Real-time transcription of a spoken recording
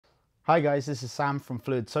Hi guys, this is Sam from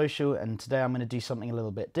Social, and today I'm going to do something a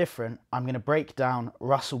little bit different. I'm going to break down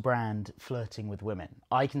Russell Brand flirting with women.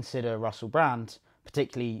 I consider Russell Brand,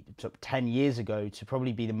 particularly 10 years ago, to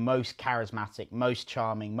probably be the most charismatic, most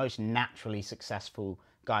charming, most naturally successful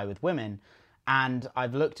guy with women. And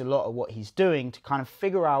I've looked a lot at what he's doing to kind of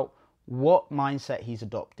figure out what mindset he's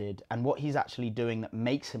adopted and what he's actually doing that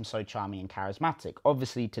makes him so charming and charismatic.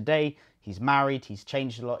 Obviously today he's married, he's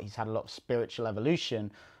changed a lot, he's had a lot of spiritual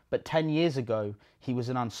evolution, but 10 years ago he was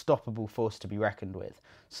an unstoppable force to be reckoned with.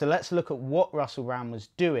 So let's look at what Russell Brand was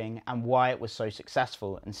doing and why it was so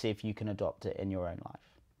successful, and see if you can adopt it in your own life.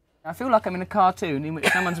 I feel like I'm in a cartoon in which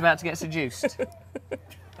someone's about to get seduced.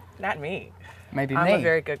 Not me. Maybe me. I'm a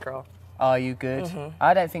very good girl. Are you good? Mm-hmm.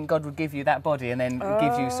 I don't think God would give you that body and then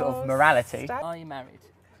give you sort of morality. Stop. Are you married?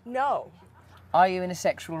 No. Are you in a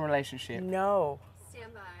sexual relationship? No.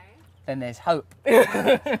 Stand by. Then there's hope.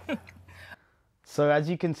 So as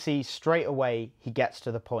you can see, straight away he gets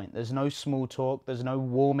to the point. There's no small talk, there's no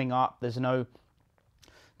warming up, there's no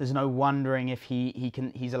wondering if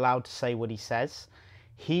he's allowed to say what he says.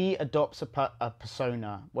 He adopts a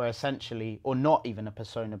persona where essentially, or not even a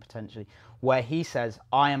persona potentially, where he says,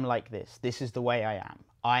 I am like this is the way I am.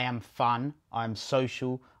 I am fun, I'm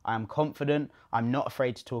social, I am confident, I'm not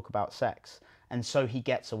afraid to talk about sex. And so he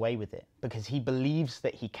gets away with it because he believes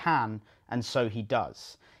that he can, and so he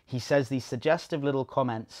does. He says these suggestive little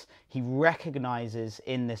comments. He recognizes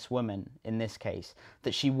in this woman, in this case,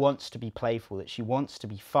 that she wants to be playful, that she wants to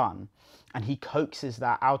be fun, and he coaxes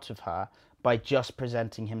that out of her by just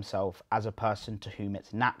presenting himself as a person to whom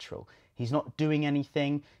it's natural. He's not doing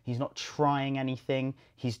anything, he's not trying anything,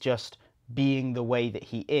 he's just being the way that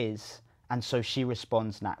he is, and so she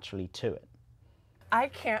responds naturally to it. I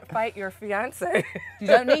can't fight your fiance. You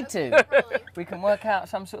don't need to. We can work out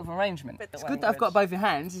some sort of arrangement. It's good that I've got both your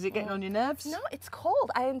hands. Is it getting on your nerves? No, it's cold.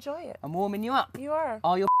 I enjoy it. I'm warming you up. You are.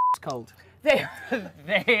 Are your cold? They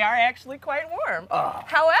are actually quite warm. Oh.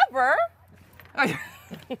 However...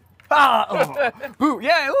 Ooh,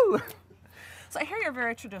 yeah, ooh. So I hear you're a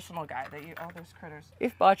very traditional guy, that you all those critters.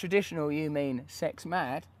 If by traditional you mean sex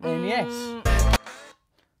mad, then yes.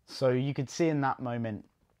 So you could see in that moment,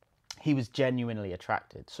 he was genuinely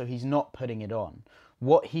attracted. So he's not putting it on.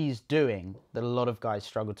 What he's doing, that a lot of guys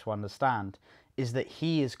struggle to understand, is that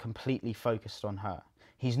he is completely focused on her.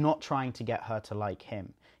 He's not trying to get her to like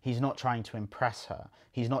him. He's not trying to impress her.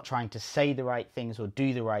 He's not trying to say the right things or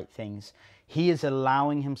do the right things. He is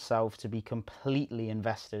allowing himself to be completely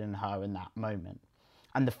invested in her in that moment.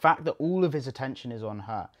 And the fact that all of his attention is on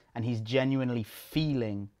her and he's genuinely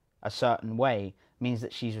feeling a certain way means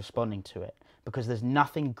that she's responding to it. Because there's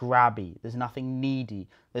nothing grabby, there's nothing needy,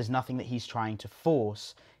 there's nothing that he's trying to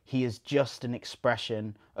force. He is just an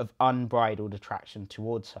expression of unbridled attraction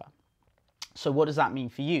towards her. So what does that mean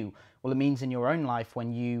for you? Well, it means in your own life,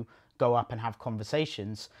 when you go up and have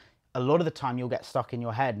conversations, a lot of the time you'll get stuck in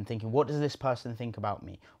your head and thinking, what does this person think about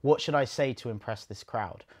me? What should I say to impress this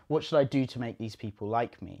crowd? What should I do to make these people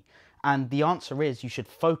like me? And the answer is you should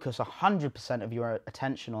focus 100% of your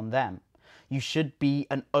attention on them. You should be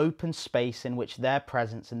an open space in which their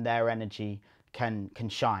presence and their energy can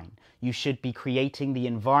shine. You should be creating the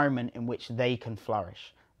environment in which they can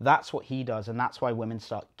flourish. That's what he does, and that's why women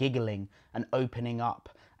start giggling and opening up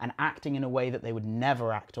and acting in a way that they would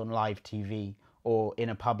never act on live TV or in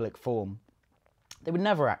a public forum. They would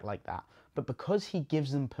never act like that. But because he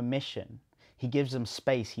gives them permission, he gives them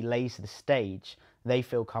space, he lays the stage, they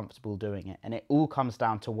feel comfortable doing it. And it all comes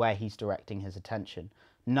down to where he's directing his attention.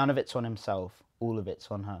 None of it's on himself, all of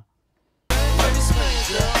it's on her.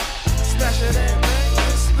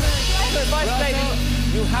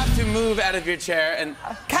 You have to move out of your chair and...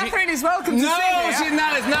 Catherine is welcome to No, she's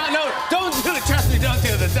not. It's not. No, don't do it. Trust me, don't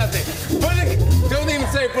do this. Don't don't even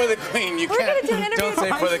say for the queen. You We're can't. Gonna do an interview. Don't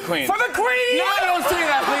say for the queen. For the queen! No, don't say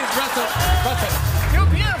that, please. Russell.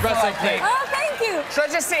 You're beautiful. Russell, please. Oh, thank you. Should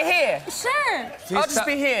I just sit here? Sure. I'll just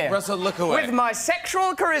be here. Russell, look away. With my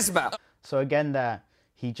sexual charisma. So again there,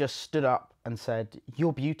 he just stood up and said,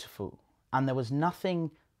 you're beautiful. And there was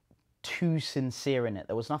nothing too sincere in it.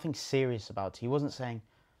 There was nothing serious about it. He wasn't saying,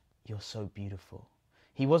 you're so beautiful.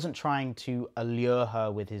 He wasn't trying to allure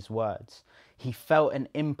her with his words. He felt an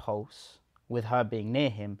impulse with her being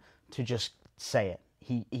near him to just say it.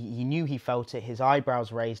 He knew he felt it. His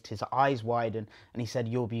eyebrows raised, his eyes widened, and he said,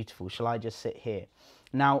 you're beautiful. Shall I just sit here?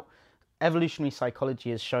 Now, evolutionary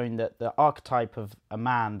psychology has shown that the archetype of a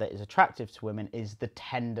man that is attractive to women is the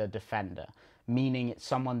tender defender, meaning it's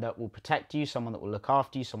someone that will protect you, someone that will look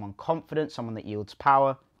after you, someone confident, someone that yields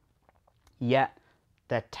power, yet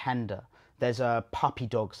they're tender. There's a puppy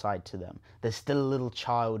dog side to them. There's still a little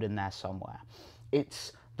child in there somewhere.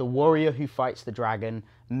 It's the warrior who fights the dragon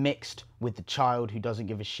mixed with the child who doesn't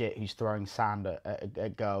give a shit, who's throwing sand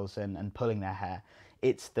at girls and pulling their hair.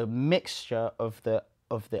 It's the mixture of the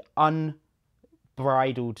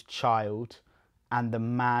unbridled child and the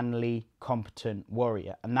manly, competent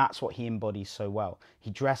warrior. And that's what he embodies so well. He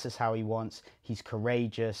dresses how he wants, he's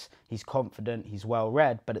courageous, he's confident, he's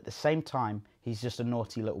well-read, but at the same time, he's just a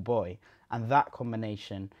naughty little boy. And that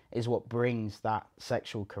combination is what brings that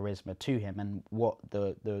sexual charisma to him, and what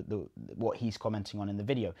what he's commenting on in the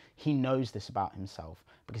video. He knows this about himself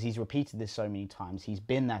because he's repeated this so many times, he's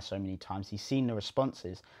been there so many times, he's seen the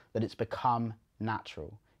responses, that it's become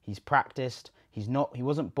natural. He's practiced, he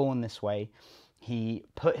wasn't born this way. He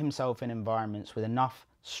put himself in environments with enough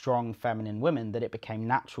strong feminine women that it became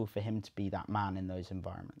natural for him to be that man in those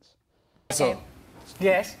environments. So,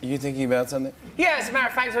 yes? are you thinking about something? Yeah, as a matter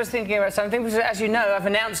of fact, I was thinking about something, because as you know, I've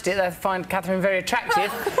announced it, I find Catherine very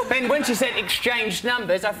attractive. Then when she said exchange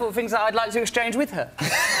numbers, I thought things that I'd like to exchange with her.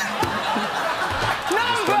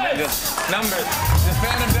 Numbers! Numbers. He's a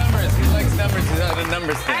fan of numbers. He likes numbers. He's not a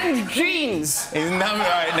numbers fan. And genes! He's number. All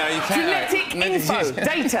right, no, you can't. Genetic info,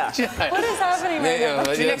 data. What is happening right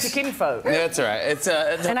now? Genetic info. Yeah, that's all right. It's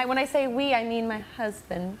And when I say we, I mean my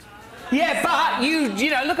husband. Yeah, but you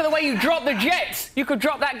know, look at the way you drop the jets. You could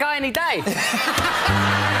drop that guy any day.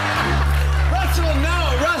 Russell,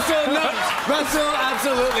 no! Russell, no! Russell,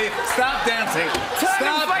 absolutely. Stop dancing. Turn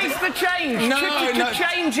and face the change. No,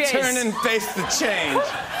 changes. Turn and face the change.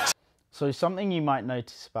 So something you might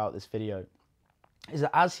notice about this video is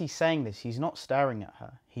that as he's saying this, he's not staring at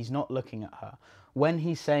her. He's not looking at her. When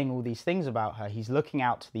he's saying all these things about her, he's looking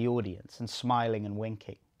out to the audience and smiling and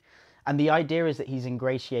winking. And the idea is that he's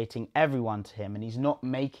ingratiating everyone to him, and he's not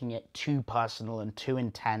making it too personal and too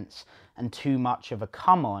intense and too much of a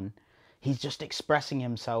come on. He's just expressing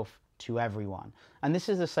himself to everyone. And this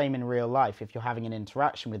is the same in real life. If you're having an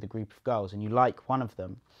interaction with a group of girls and you like one of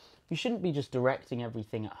them, you shouldn't be just directing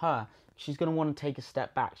everything at her. She's going to want to take a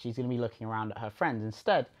step back. She's going to be looking around at her friends.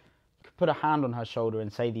 Instead, you could put a hand on her shoulder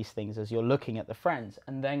and say these things as you're looking at the friends,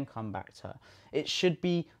 and then come back to her. It should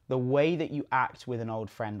be the way that you act with an old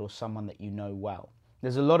friend or someone that you know well.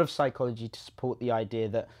 There's a lot of psychology to support the idea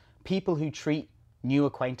that people who treat new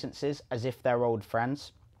acquaintances as if they're old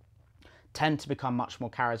friends tend to become much more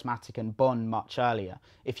charismatic and bond much earlier.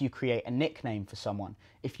 If you create a nickname for someone,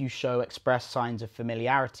 if you express signs of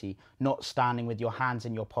familiarity, not standing with your hands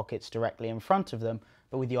in your pockets directly in front of them,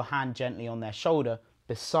 but with your hand gently on their shoulder,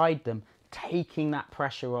 beside them, taking that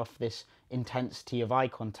pressure off this intensity of eye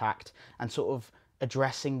contact and sort of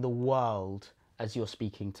addressing the world as you're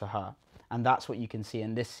speaking to her. And that's what you can see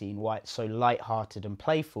in this scene, why it's so light-hearted and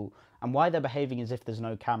playful, and why they're behaving as if there's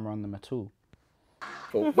no camera on them at all.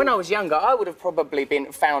 When I was younger, I would have probably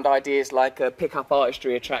found ideas like pick-up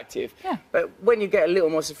artistry attractive. Yeah. But when you get a little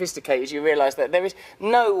more sophisticated, you realise that there is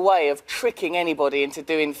no way of tricking anybody into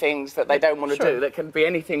doing things that they don't want to do that can be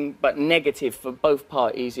anything but negative for both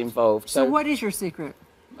parties involved. So what is your secret?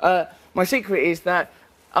 My secret is that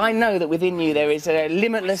I know that within you there is a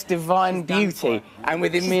limitless divine beauty, and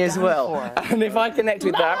within me as well. And if I connect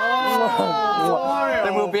with that,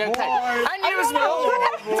 then we'll be okay. And you as well.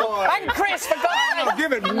 And Chris, for God's sake.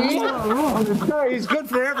 Give it. He's good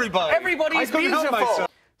for everybody. Everybody is beautiful.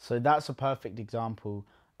 So that's a perfect example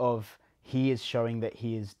of he is showing that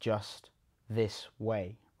he is just this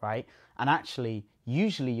way, right? And actually,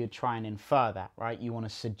 usually you'd try and infer that, right? You want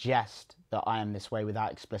to suggest that I am this way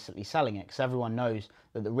without explicitly selling it, because everyone knows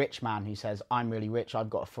that the rich man who says, I'm really rich, I've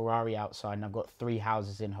got a Ferrari outside and I've got 3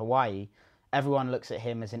 houses in Hawaii, everyone looks at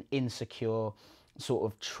him as an insecure, sort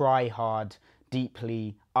of try-hard,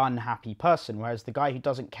 deeply unhappy person, whereas the guy who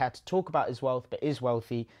doesn't care to talk about his wealth but is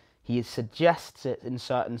wealthy, he suggests it in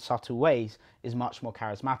certain subtle ways, is much more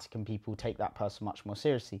charismatic, and people take that person much more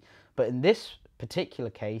seriously. But in this particular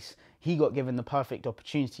case, he got given the perfect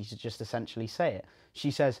opportunity to just essentially say it.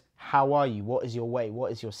 She says, how are you? What is your way?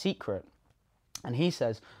 What is your secret? And he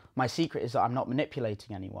says, my secret is that I'm not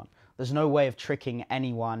manipulating anyone. There's no way of tricking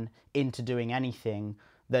anyone into doing anything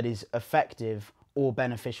that is effective or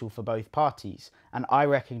beneficial for both parties. And I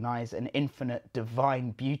recognize an infinite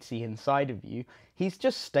divine beauty inside of you. He's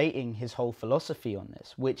just stating his whole philosophy on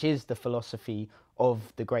this, which is the philosophy of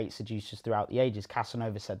the great seducers throughout the ages.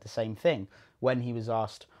 Casanova said the same thing. When he was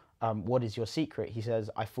asked, what is your secret? He says,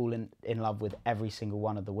 I fall in love with every single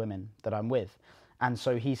one of the women that I'm with. And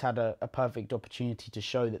so he's had a perfect opportunity to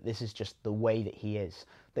show that this is just the way that he is,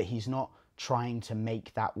 that he's not trying to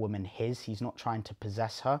make that woman his, he's not trying to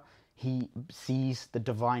possess her. He sees the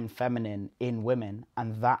divine feminine in women,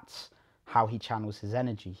 and that's how he channels his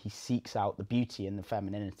energy. He seeks out the beauty in the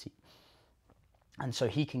femininity. And so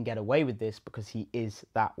he can get away with this because he is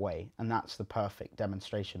that way. And that's the perfect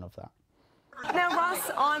demonstration of that. Now,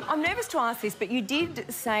 Russ, I'm nervous to ask this, but you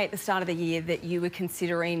did say at the start of the year that you were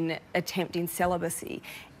considering attempting celibacy.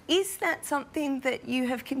 Is that something that you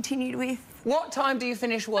have continued with? What time do you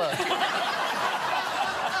finish work?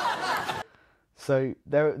 So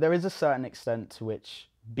there is a certain extent to which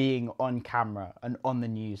being on camera and on the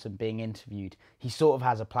news and being interviewed, he sort of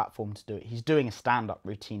has a platform to do it. He's doing a stand-up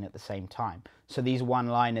routine at the same time. So these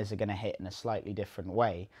one-liners are going to hit in a slightly different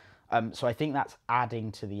way. So I think that's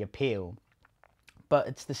adding to the appeal. But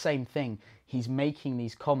it's the same thing. He's making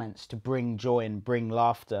these comments to bring joy and bring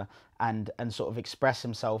laughter and sort of express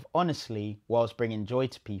himself honestly whilst bringing joy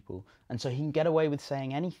to people. And so he can get away with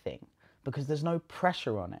saying anything because there's no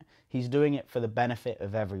pressure on it. He's doing it for the benefit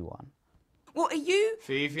of everyone. Well, are you...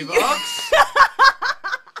 Fifi box.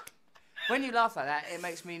 When you laugh like that, it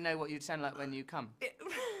makes me know what you'd sound like when you come.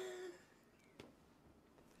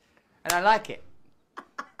 And I like it.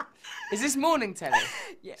 Is this morning telly?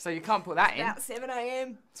 Yeah. So you can't put that in. About 7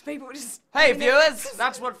 a.m. So people just... Hey viewers,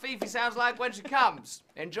 that's what Fifi sounds like when she comes.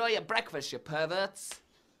 Enjoy your breakfast, you perverts.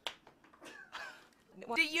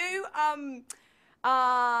 Do you,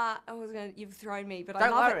 you've thrown me, but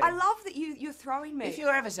Don't worry. I love that you're throwing me. If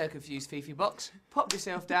you're ever so confused, Fifi box, pop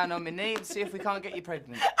yourself down on my knee and see if we can't get you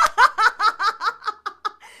pregnant.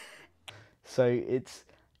 So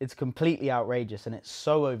it's completely outrageous and it's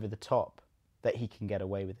so over the top that he can get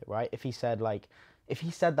away with it, right? If he said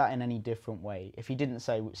that in any different way, if he didn't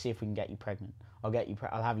say, see if we can get you pregnant, I'll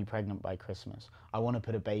have you pregnant by Christmas, I want to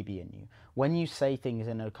put a baby in you. When you say things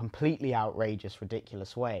in a completely outrageous,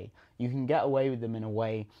 ridiculous way, you can get away with them in a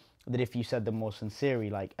way that if you said them more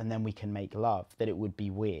sincerely, like, and then we can make love, that it would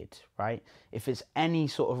be weird, right? If it's any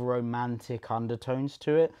sort of romantic undertones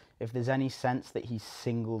to it, if there's any sense that he's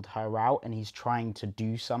singled her out and he's trying to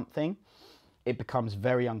do something, it becomes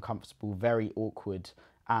very uncomfortable, very awkward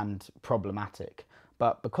and problematic.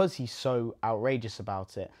 But because he's so outrageous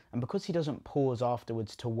about it, and because he doesn't pause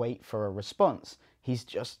afterwards to wait for a response, he's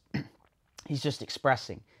just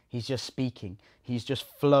expressing, he's just speaking, he's just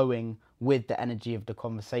flowing with the energy of the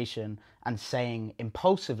conversation and saying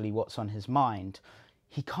impulsively what's on his mind.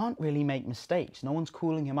 He can't really make mistakes. No one's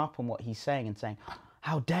calling him up on what he's saying and saying,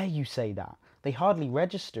 how dare you say that? They hardly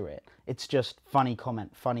register it. It's just funny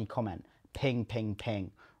comment, ping, ping, ping,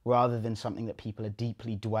 rather than something that people are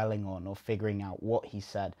deeply dwelling on or figuring out what he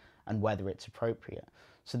said and whether it's appropriate.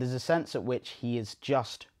 So there's a sense at which he is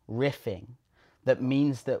just riffing that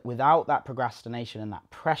means that without that procrastination and that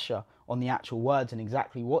pressure on the actual words and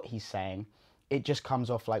exactly what he's saying, it just comes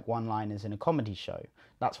off like one-liners in a comedy show.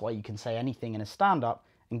 That's why you can say anything in a stand-up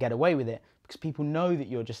and get away with it, because people know that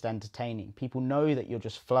you're just entertaining. People know that you're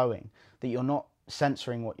just flowing, that you're not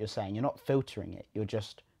censoring what you're saying, you're not filtering it, you're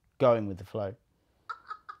just going with the flow.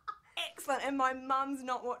 Excellent, and my mum's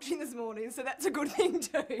not watching this morning, so that's a good thing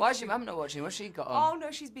too. Why is your mum not watching? What's she got on? Oh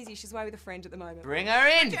no, she's busy. She's away with a friend at the moment. Bring her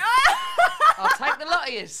in! I'll take the lot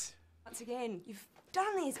of yous. Once again, you've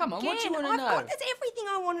done this. Come on, what do you want to know? That's everything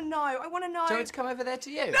I want to know. I want to know. Do you want me to come over there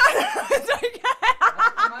to you? No, it's okay.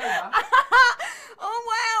 Come over. Oh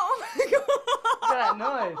wow! Look at that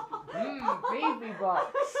noise. Fifi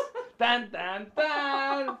box. Dun, dun,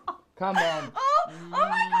 dun. Come on. Oh my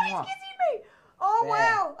God, he's kissing me. Oh There.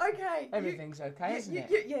 wow. Okay. Everything's okay, isn't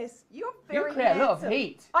it? Yes, you're You very create a lot handsome. of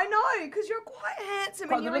heat. I know, because you're quite handsome.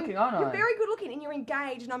 Quite and good you're looking, aren't I? You're very good looking, and you're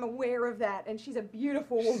engaged, and I'm aware of that. And she's a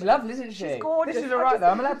beautiful woman. She's lovely, isn't she? She's gorgeous. This is alright though.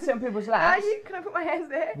 I'm allowed to sit on people's laps. Are you? Can I put my hands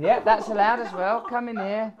there? Yep, that's allowed as well. Come in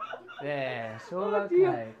here. There, it's all okay.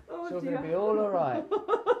 Dear. Oh, it's all dear. going to be all alright.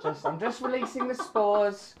 I'm just releasing the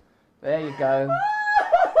spores. There you go.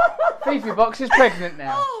 Fifi box is pregnant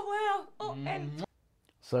now. Oh wow. Oh, and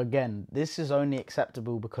So again, this is only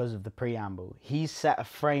acceptable because of the preamble. He's set a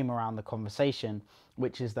frame around the conversation,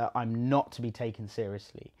 which is that I'm not to be taken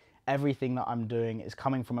seriously. Everything that I'm doing is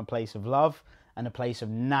coming from a place of love and a place of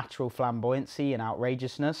natural flamboyancy and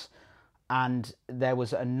outrageousness. And there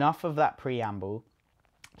was enough of that preamble.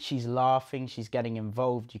 She's laughing, she's getting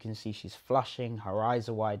involved. You can see she's flushing, her eyes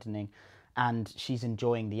are widening, and she's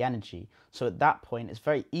enjoying the energy. So at that point, it's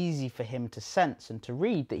very easy for him to sense and to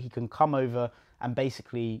read that he can come over and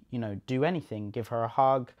basically, do anything, give her a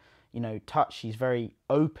hug, touch. She's very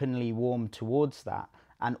openly warm towards that,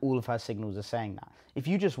 and all of her signals are saying that. If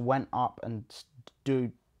you just went up and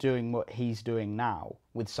doing what he's doing now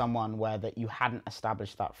with someone where that you hadn't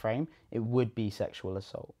established that frame, it would be sexual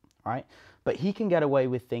assault, right? But he can get away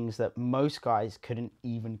with things that most guys couldn't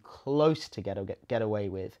even close to get away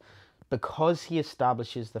with, because he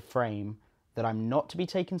establishes the frame that I'm not to be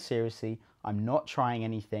taken seriously, I'm not trying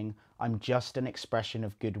anything, I'm just an expression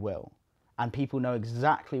of goodwill. and people know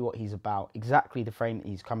exactly what he's about, exactly the frame that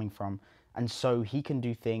he's coming from, and so he can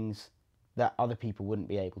do things that other people wouldn't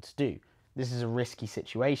be able to do. This is a risky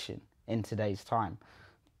situation in today's time,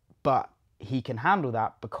 but he can handle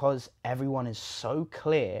that because everyone is so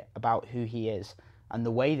clear about who he is and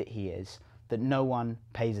the way that he is that no one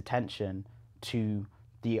pays attention to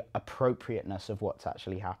the appropriateness of what's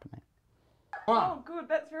actually happening. Oh, good.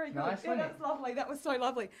 That's very good. Nice, Yeah, wasn't that's lovely. That was so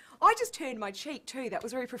lovely. I just turned my cheek too. That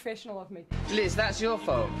was very professional of me. Liz, that's your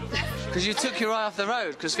fault. Because you took your eye off the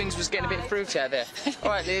road because things was getting a bit fruity out there.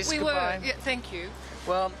 All right, Liz, goodbye. Yeah, thank you.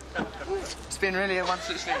 Well, it's been really a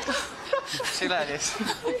wonderful experience. See you later, Liz.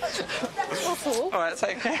 Russel. All right,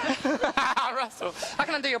 take care. Russel, how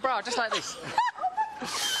can I do your bra just like this?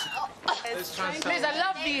 Liz, I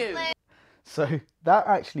love you. So that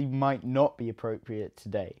actually might not be appropriate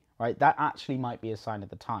today, right? That actually might be a sign of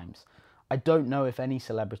the times. I don't know if any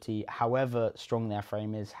celebrity, however strong their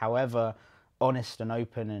frame is, however honest and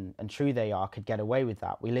open and true they are, could get away with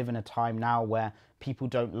that. We live in a time now where people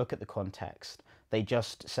don't look at the context. They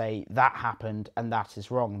just say that happened and that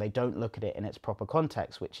is wrong. They don't look at it in its proper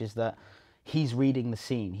context, which is that he's reading the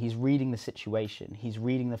scene, he's reading the situation, he's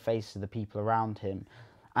reading the faces of the people around him,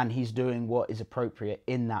 and he's doing what is appropriate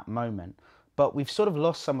in that moment. But we've sort of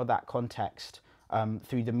lost some of that context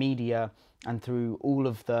through the media and through all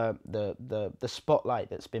of the spotlight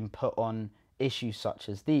that's been put on issues such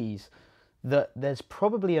as these, that there's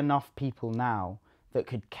probably enough people now that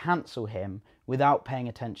could cancel him without paying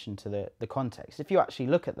attention to the context. If you actually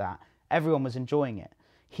look at that, everyone was enjoying it.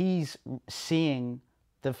 He's seeing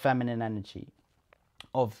the feminine energy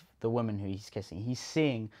of the woman who he's kissing. He's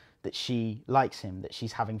seeing that she likes him, that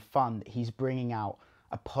she's having fun, that he's bringing out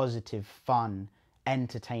a positive, fun,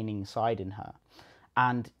 entertaining side in her.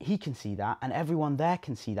 And he can see that, and everyone there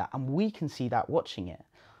can see that, and we can see that watching it.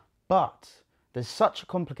 But there's such a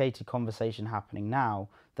complicated conversation happening now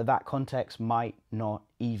that context might not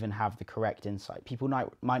even have the correct insight. People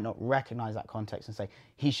might not recognize that context and say,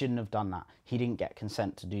 he shouldn't have done that. He didn't get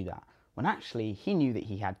consent to do that. When actually, he knew that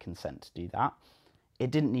he had consent to do that. It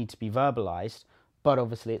didn't need to be verbalized, but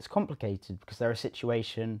obviously it's complicated because there are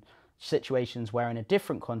situations where in a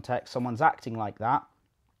different context, someone's acting like that,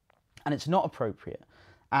 and it's not appropriate.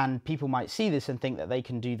 And people might see this and think that they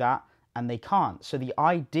can do that, and they can't. So the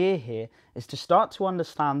idea here is to start to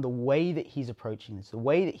understand the way that he's approaching this, the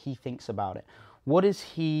way that he thinks about it. What is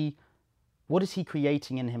he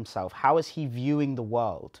creating in himself? How is he viewing the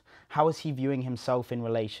world? How is he viewing himself in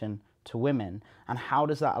relation to women? And how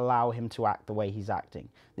does that allow him to act the way he's acting?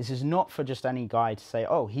 This is not for just any guy to say,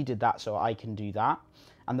 oh, he did that, so I can do that.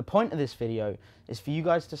 And the point of this video is for you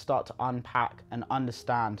guys to start to unpack and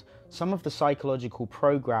understand some of the psychological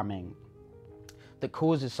programming that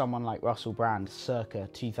causes someone like Russell Brand circa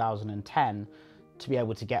 2010 to be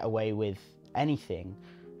able to get away with anything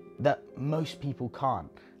that most people can't.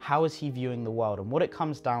 How is he viewing the world? And what it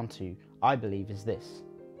comes down to, I believe, is this.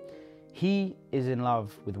 He is in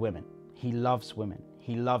love with women. He loves women.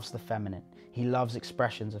 He loves the feminine. He loves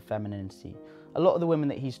expressions of femininity. A lot of the women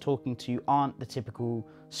that he's talking to aren't the typical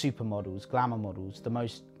supermodels, glamour models, the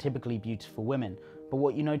most typically beautiful women. But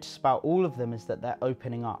what you notice about all of them is that they're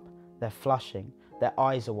opening up, they're flushing, their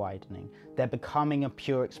eyes are widening, they're becoming a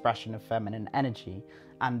pure expression of feminine energy.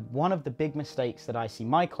 And one of the big mistakes that I see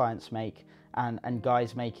my clients make and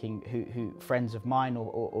guys making, who friends of mine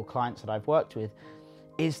or clients that I've worked with,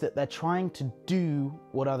 is that they're trying to do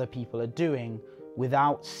what other people are doing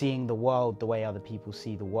without seeing the world the way other people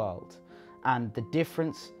see the world. And the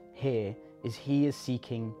difference here is he is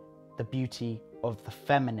seeking the beauty of the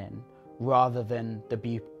feminine rather than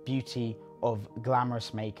the beauty of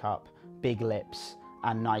glamorous makeup, big lips,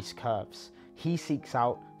 and nice curves. He seeks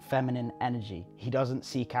out feminine energy. He doesn't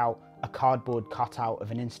seek out a cardboard cutout of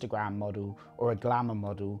an Instagram model or a glamour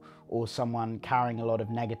model or someone carrying a lot of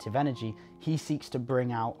negative energy. He seeks to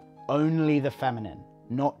bring out only the feminine,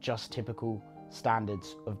 not just typical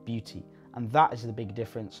standards of beauty. And that is the big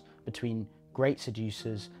difference between great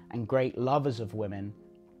seducers and great lovers of women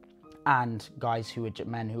and guys who are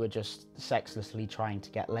men who are just sexlessly trying to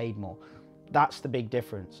get laid more. That's the big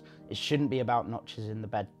difference. It shouldn't be about notches in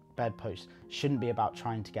the bedpost. It shouldn't be about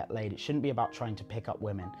trying to get laid. It shouldn't be about trying to pick up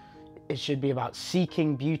women. It should be about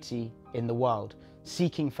seeking beauty in the world,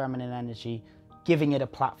 seeking feminine energy, giving it a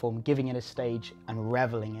platform, giving it a stage, and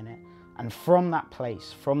reveling in it. And from that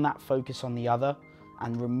place, from that focus on the other,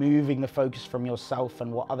 and removing the focus from yourself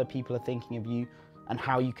and what other people are thinking of you and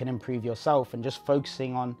how you can improve yourself, and just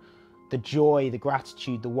focusing on the joy, the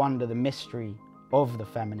gratitude, the wonder, the mystery of the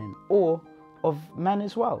feminine, or of men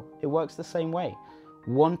as well. It works the same way.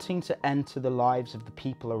 Wanting to enter the lives of the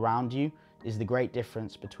people around you is the great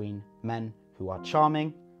difference between men who are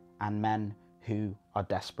charming and men who are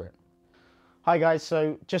desperate. Hi guys,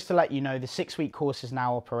 so just to let you know, the 6-week course is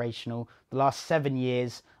now operational. The last 7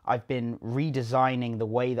 years I've been redesigning the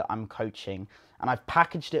way that I'm coaching, and I've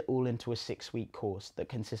packaged it all into a 6-week course that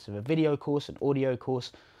consists of a video course, an audio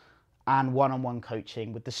course, and one-on-one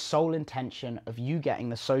coaching, with the sole intention of you getting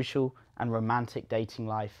the social and romantic dating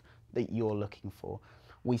life that you're looking for.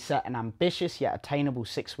 We set an ambitious yet attainable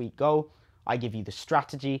 6-week goal. I give you the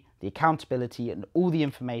strategy, the accountability, and all the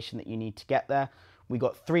information that you need to get there. We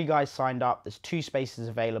got 3 guys signed up. There's 2 spaces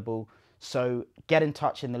available. So get in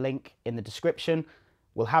touch in the link in the description.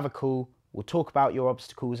 We'll have a call. We'll talk about your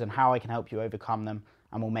obstacles and how I can help you overcome them,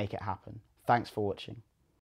 and we'll make it happen. Thanks for watching.